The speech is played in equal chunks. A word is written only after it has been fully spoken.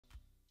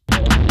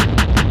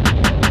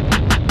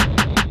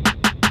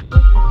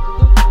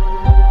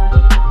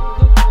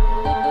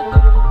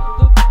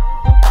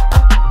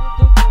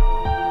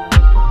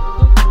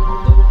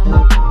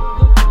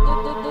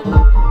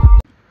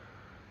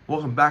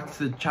back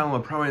to the channel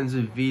of Pro Ends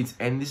of Vids,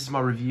 and this is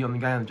my review on the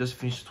game that just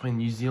finished between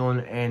New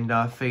Zealand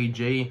and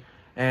Fiji.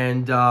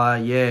 And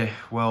yeah,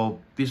 well,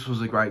 this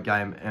was a great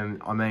game,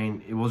 and I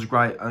mean, it was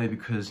great only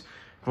because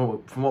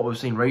from what we've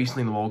seen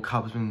recently in the World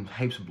Cup, there's been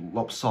heaps of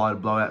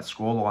lopsided blowout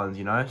scorelines,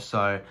 you know.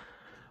 So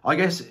I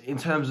guess in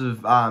terms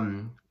of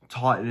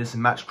tightness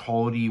and match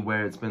quality,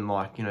 where it's been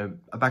like, you know,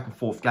 a back and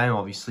forth game,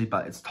 obviously,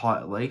 but it's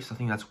tight at least. I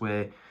think that's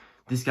where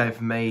this game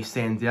for me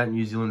stands out.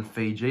 New Zealand,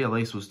 Fiji, at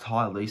least it was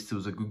tight. At least it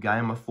was a good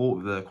game, I thought,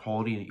 with the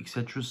quality,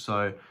 etc.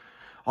 So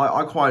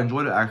I quite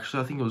enjoyed it,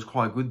 actually. I think it was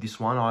quite good, this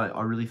one.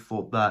 I really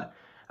thought that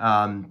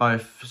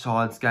both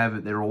sides gave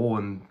it their all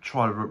and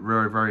tried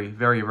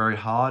very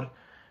hard.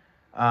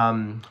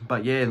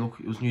 But yeah, look,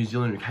 it was New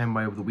Zealand who came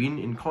away with the win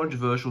in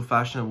controversial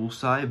fashion, I will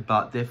say,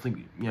 but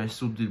definitely, you know,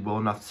 still did well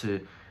enough to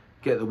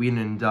get the win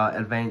and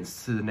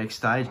advance to the next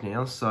stage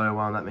now. So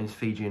that means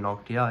Fiji are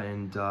knocked out,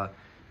 and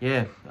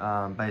yeah,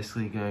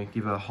 basically going to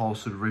give a whole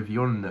sort of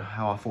review on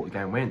how I thought the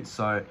game went.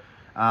 So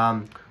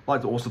I'd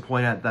like to also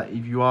point out that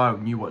if you are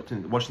new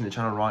watching the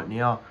channel right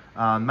now,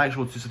 make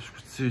sure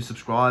to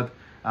subscribe.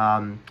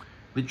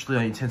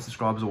 Literally only 10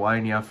 subscribers away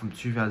now from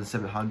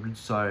 2,700.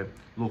 So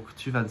look,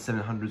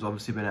 2,700 has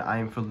obviously been an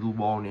aim for a little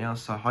while now.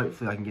 So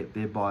hopefully I can get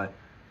there by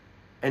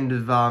end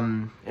of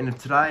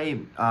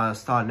today,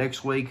 start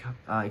next week,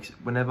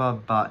 whenever,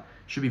 but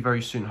should be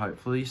very soon,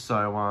 hopefully.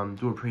 So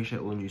do appreciate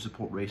all the new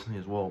support recently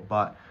as well.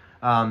 But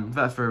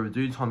without further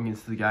ado, time to get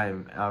into the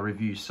game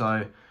review.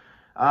 So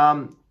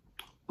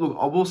look,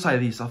 I will say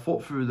this: I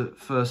thought through the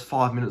first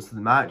 5 minutes of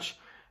the match,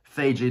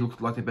 Fiji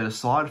looked like the better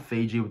side.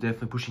 Fiji were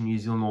definitely pushing New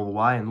Zealand all the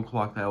way and looked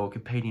like they were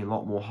competing a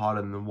lot more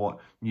harder than what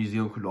New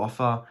Zealand could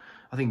offer.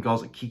 I think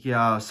guys like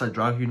Kiwis,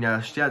 Sadragu.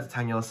 Now, shout out to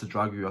Tangela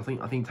Sadragu. I think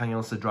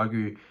Tangela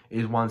Sadragu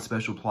is one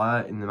special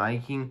player in the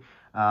making.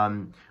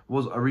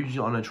 Was originally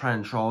on a train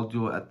and trial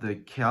deal at the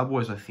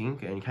Cowboys, I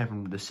think, and he came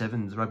from the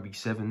Sevens, Rugby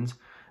Sevens.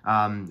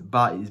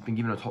 But he's been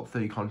given a top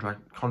 30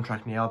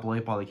 contract now, I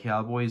believe, by the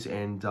Cowboys.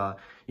 And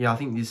yeah, I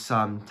think this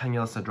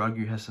Tangela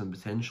Sadragu has some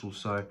potential.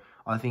 So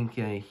I think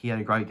he had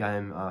a great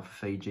game for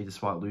Fiji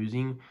despite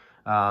losing.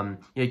 Yeah,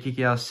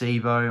 Kikiao,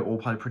 Sivo all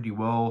played pretty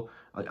well.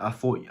 I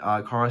thought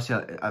Kiwis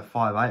at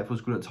 5'8"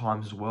 was good at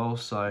times as well.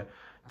 So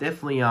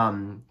definitely a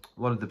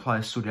lot of the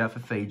players stood out for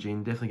Fiji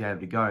and definitely gave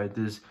it a go.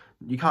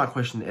 You can't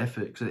question the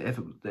effort, because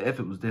the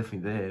effort was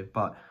definitely there.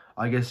 But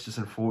I guess just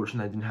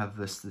unfortunate they didn't have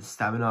the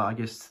stamina, I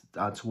guess,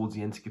 towards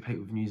the end to compete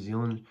with New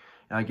Zealand.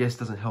 And I guess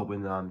doesn't help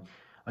when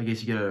I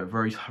guess you get a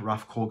very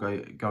rough call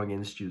going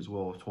against you as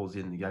well towards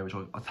the end of the game, which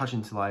I'll touch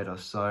into later.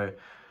 So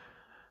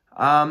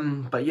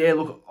but yeah,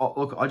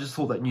 look, I just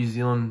thought that New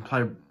Zealand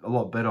played a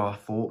lot better, I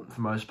thought,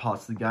 for most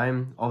parts of the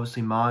game.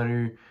 Obviously,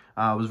 Manu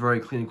was very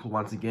clinical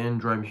once again.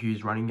 Jerome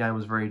Hughes' running game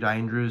was very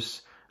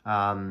dangerous.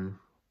 You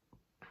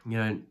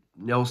know,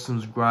 Nelson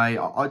was great.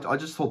 I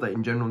just thought that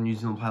in general, New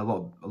Zealand played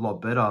a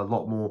lot better, a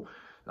lot more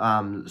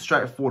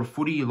straightforward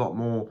footy, a lot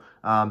more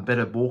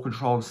better ball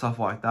control and stuff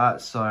like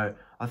that. So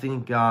I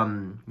think you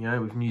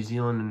know, with New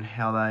Zealand and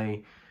how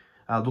they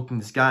looked in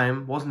this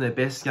game, wasn't their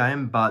best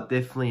game, but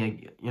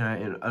definitely you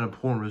know, an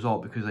important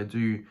result, because they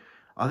do.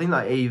 I think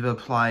they either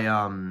play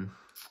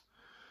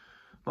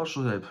not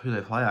sure who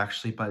they play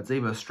actually, but it's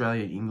either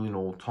Australia, England,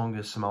 or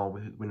Tonga,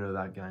 Samoa winner of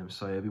that game.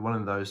 So it'll be one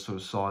of those sort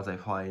of sides they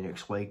play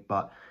next week.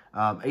 But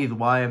either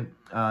way,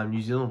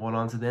 New Zealand, well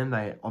done to them.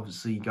 They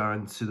obviously go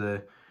into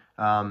the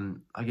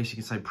I guess you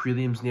could say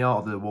prelims now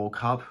of the World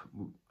Cup.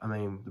 I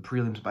mean, the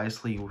prelims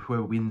basically,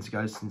 whoever wins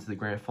goes into the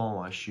grand final,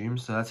 I assume.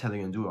 So that's how they're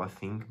going to do it, I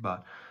think.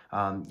 But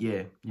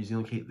yeah, New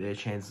Zealand keep their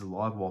chances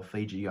alive while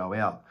Fiji go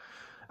out.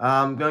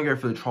 I'm going to go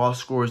for the try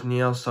scorers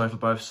now, so for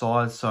both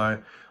sides.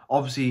 So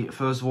obviously,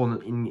 first of all,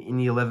 in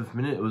the 11th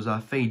minute, it was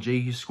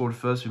Fiji who scored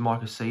first with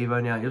Micah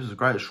Sivo. Now, it was a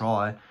great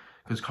try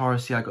because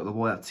Kiwis got the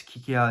ball out to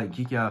Kikiao, and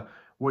Kikiao,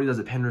 what he does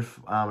at Penrith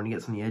when he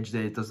gets on the edge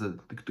there, does the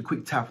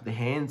quick tap with the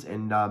hands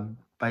and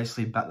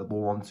basically bat the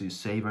ball onto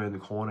Sivo in the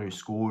corner, who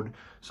scored.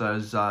 So it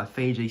was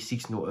Fiji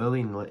 6-0 early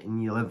in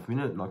the 11th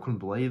minute, and I couldn't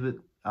believe it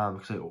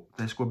because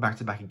they scored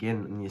back-to-back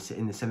again in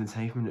the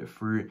 17th minute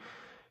through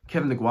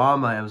Kevin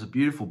Nguama. It was a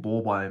beautiful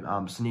ball by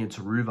Sania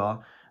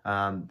Taruva.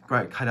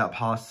 Great cut-out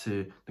pass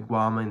to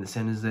Nguama in the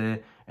centres there,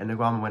 and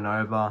Nguama went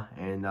over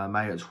and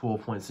made it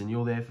 12 points to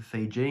 0 there for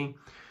Fiji.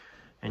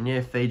 And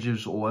yeah, Fiji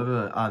was all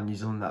over New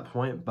Zealand at that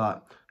point,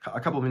 but a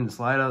couple of minutes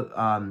later,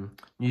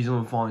 New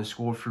Zealand finally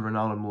scored through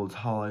Ronaldo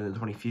Mulatalo in the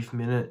 25th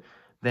minute.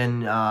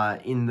 Then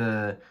in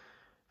the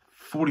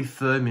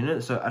 43rd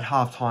minute, so at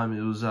half-time,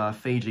 it was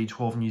Fiji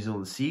 12, New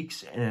Zealand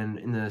 6, and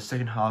in the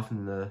second half,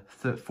 in the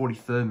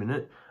 43rd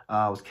minute,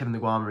 was Kevin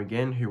Nguama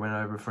again, who went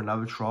over for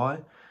another try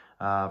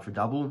for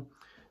double.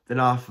 Then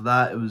after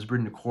that, it was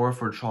Britton Nakora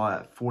for a try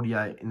at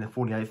in the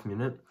 48th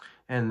minute.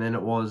 And then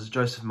it was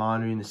Joseph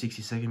Manu in the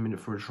 62nd minute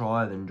for a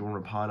try, then John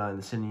Rapana in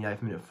the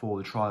 78th minute for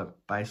the try that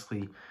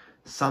basically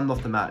summed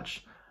off the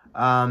match.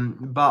 But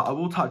I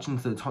will touch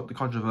into the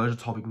controversial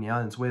topic now,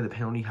 and it's where the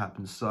penalty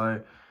happened.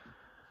 So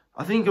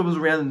I think it was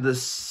around the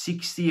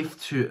 60th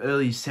to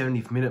early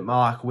 70th minute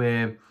mark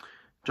where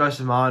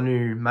Joseph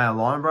Manu made a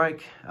line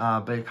break,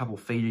 beat a couple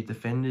of Fiji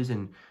defenders,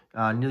 and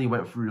nearly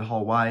went through the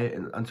whole way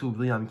until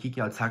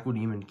Kikau tackled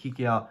him, and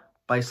Kikau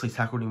basically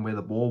tackled him where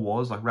the ball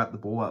was, like wrapped the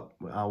ball up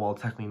while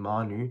tackling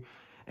Manu,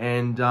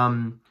 and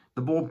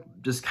the ball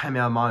just came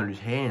out of Manu's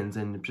hands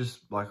and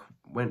just like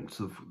went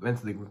to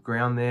the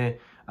ground there.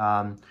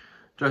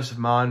 Joseph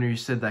Manu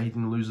said that he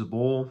didn't lose the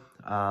ball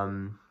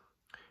and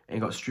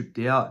got stripped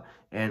out.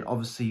 And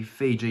obviously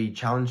Fiji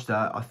challenged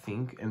that, I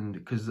think, and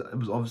because it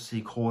was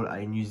obviously called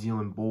a New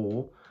Zealand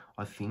ball,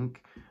 I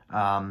think.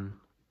 Yeah,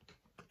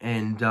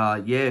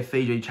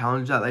 Fiji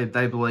challenged that.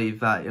 They believe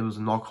that it was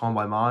a knock on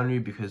by Manu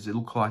because it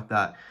looked like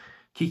that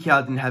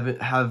Kikau didn't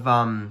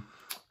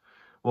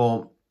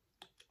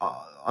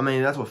I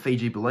mean, that's what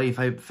Fiji believe.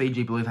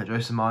 Fiji believe that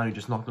Joseph Manu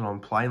just knocked it on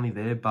plainly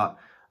there, but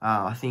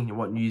I think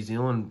what New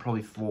Zealand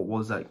probably thought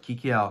was that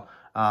Kikau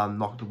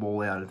knocked the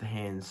ball out of the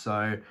hands.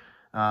 So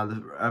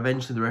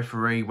eventually the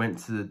referee went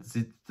to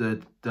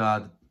the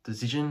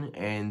decision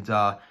and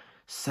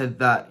said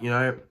that, you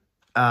know,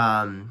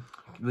 Liam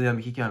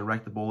Kikau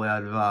raked the ball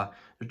out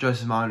of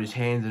Joseph Manu's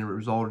hands, and it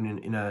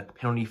resulted in a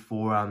penalty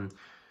for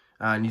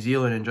New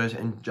Zealand,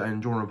 and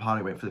Jordan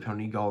Rapana went for the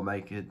penalty goal,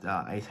 make it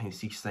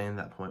 18-16 at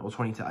that point, or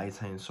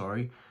 20-18,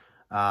 sorry.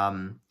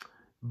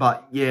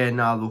 But yeah,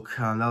 no, look,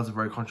 that was a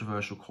very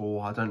controversial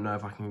call. I don't know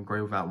if I can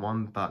agree with that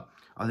one, but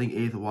I think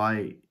either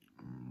way,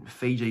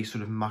 Fiji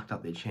sort of mucked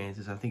up their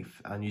chances. I think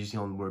New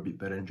Zealand were a bit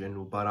better in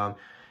general. But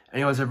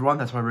anyways, everyone,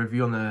 that's my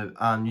review on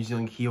the New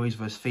Zealand Kiwis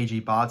versus Fiji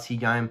Bati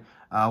game.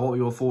 What were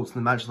your thoughts on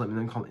the match? Let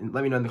me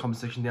know in the comment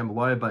section down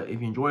below. But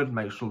if you enjoyed,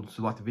 make sure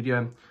to like the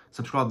video,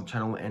 subscribe to the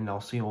channel, and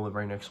I'll see you all in the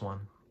very next one.